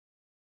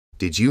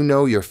Did you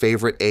know your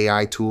favorite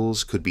AI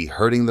tools could be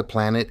hurting the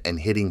planet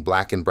and hitting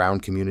Black and brown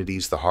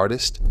communities the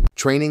hardest?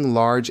 Training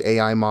large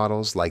AI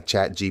models like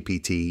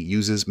ChatGPT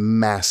uses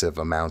massive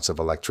amounts of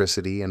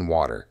electricity and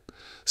water.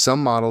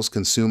 Some models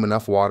consume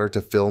enough water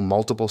to fill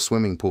multiple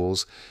swimming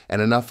pools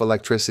and enough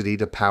electricity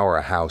to power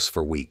a house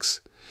for weeks.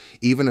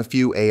 Even a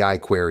few AI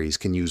queries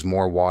can use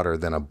more water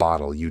than a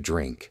bottle you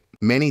drink.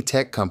 Many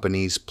tech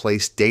companies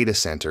place data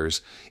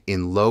centers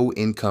in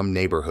low-income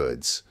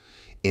neighborhoods.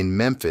 In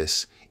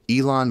Memphis,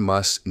 Elon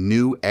Musk's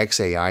new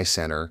XAI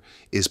Center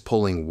is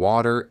pulling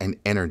water and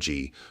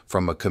energy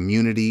from a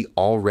community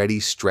already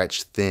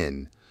stretched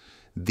thin.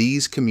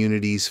 These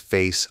communities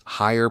face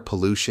higher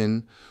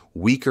pollution,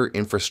 weaker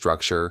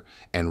infrastructure,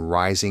 and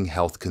rising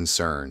health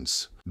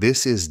concerns.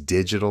 This is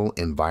digital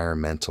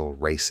environmental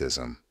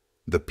racism.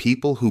 The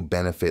people who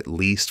benefit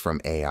least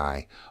from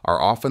AI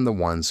are often the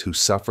ones who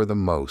suffer the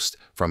most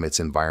from its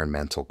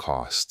environmental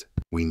cost.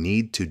 We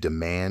need to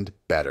demand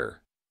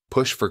better.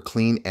 Push for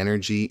clean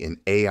energy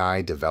in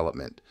AI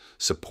development.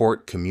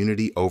 Support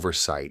community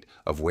oversight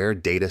of where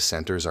data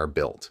centers are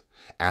built.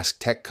 Ask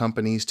tech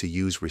companies to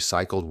use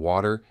recycled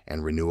water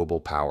and renewable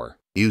power.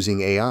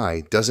 Using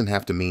AI doesn't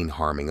have to mean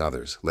harming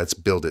others. Let's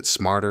build it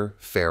smarter,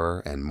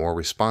 fairer, and more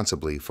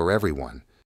responsibly for everyone.